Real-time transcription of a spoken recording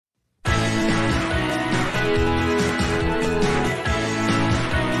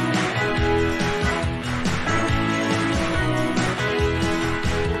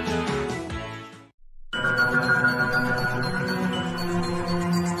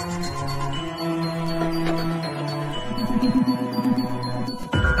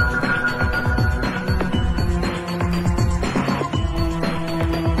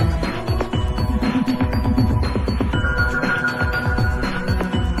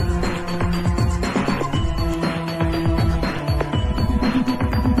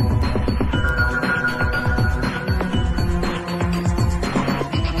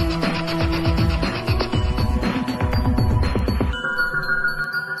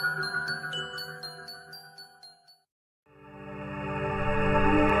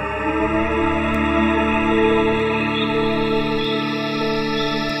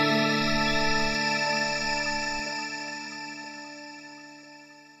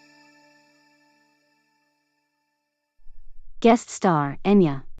Guest star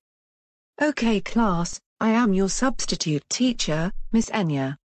Enya. Okay class, I am your substitute teacher, Miss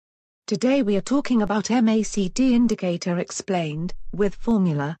Enya. Today we are talking about MACD indicator explained, with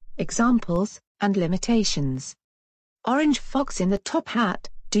formula, examples, and limitations. Orange fox in the top hat,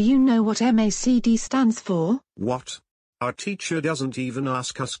 do you know what MACD stands for? What? Our teacher doesn't even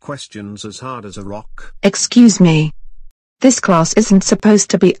ask us questions as hard as a rock. Excuse me. This class isn't supposed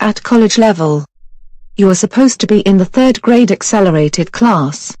to be at college level. You are supposed to be in the 3rd grade accelerated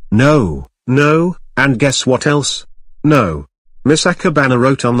class. No, and guess what else? No. Miss Akabana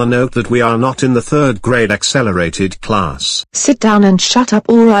wrote on the note that we are not in the 3rd grade accelerated class. Sit down and shut up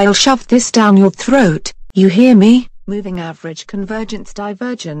or I'll shove this down your throat, you hear me? Moving average convergence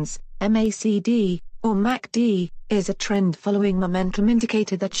divergence, MACD, or MACD, is a trend following momentum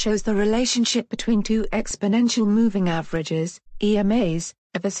indicator that shows the relationship between two exponential moving averages, EMAs,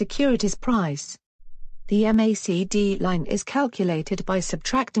 of a security's price. The MACD line is calculated by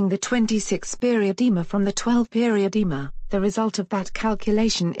subtracting the 26-period EMA from the 12-period EMA. The result of that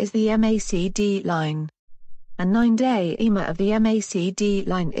calculation is the MACD line. A 9-day EMA of the MACD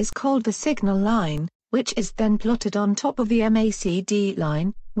line is called the signal line, which is then plotted on top of the MACD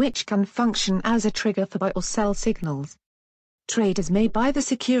line, which can function as a trigger for buy or sell signals. Traders may buy the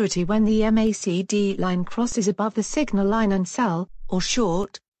security when the MACD line crosses above the signal line and sell, or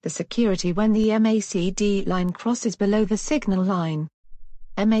short, the security when the MACD line crosses below the signal line.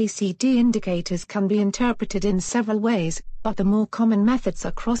 MACD indicators can be interpreted in several ways, but the more common methods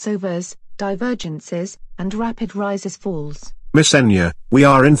are crossovers, divergences, and rapid rises-falls. Miss Enya, we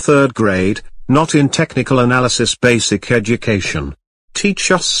are in 3rd grade, not in technical analysis basic education. Teach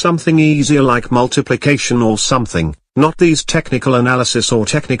us something easier like multiplication or something, not these technical analysis or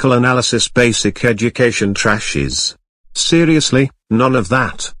technical analysis basic education trashes. Seriously, none of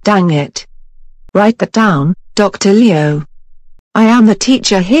that. Dang it. Write that down, Dr. Leo. I am the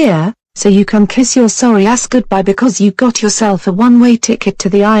teacher here, so you can kiss your sorry ass goodbye because you got yourself a one-way ticket to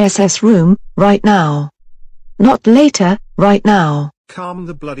the ISS room, right now. Not later, right now. Calm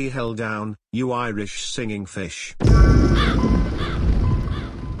the bloody hell down, you Irish singing fish.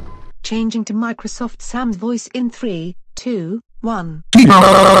 Changing to Microsoft Sam's voice in 3, 2, 1. Now,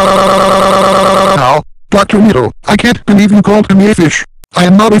 Dr. Leo, I can't believe you called me a fish. I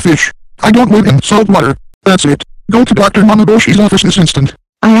am not a fish. I don't live in salt water. That's it. Go to Dr. Mamaboshi's office this instant.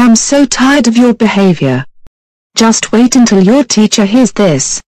 I am so tired of your behavior. Just wait until your teacher hears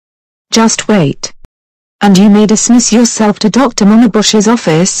this. Just wait. And you may dismiss yourself to Dr. Mamaboshi's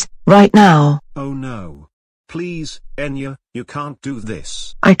office, right now. Oh no. Please, Enya, you can't do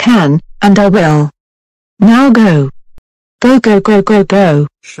this. I can, and I will. Now go. Go go go go go.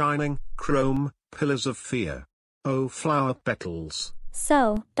 Shining, chrome, pillars of fear. Oh flower petals.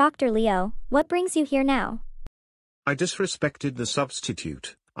 So, Dr. Leo, what brings you here now? I disrespected the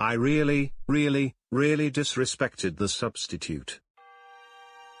substitute. I really disrespected the substitute.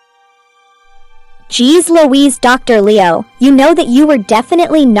 Geez Louise, Dr. Leo, you know that you were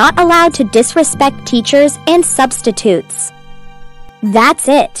definitely not allowed to disrespect teachers and substitutes. That's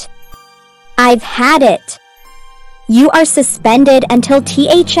it. I've had it. You are suspended until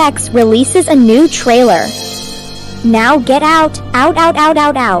THX releases a new trailer. Now get out,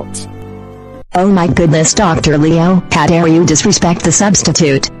 out. Oh my goodness, Dr. Leo, how dare you disrespect the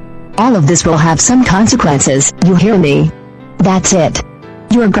substitute? All of this will have some consequences, you hear me? That's it.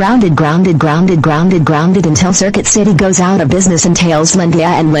 You're grounded until Circuit City goes out of business and tails Lendia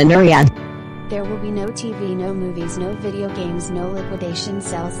and Lemuria. There will be no TV, no movies, no video games, no liquidation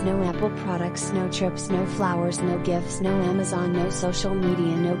sales, no Apple products, no trips, no flowers, no gifts, no Amazon, no social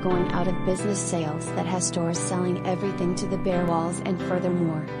media, no going out of business sales that has stores selling everything to the bare walls, and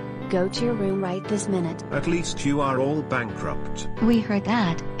furthermore, go to your room right this minute. At least you are all bankrupt. We heard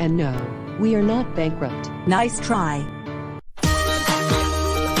that, and no, we are not bankrupt. Nice try.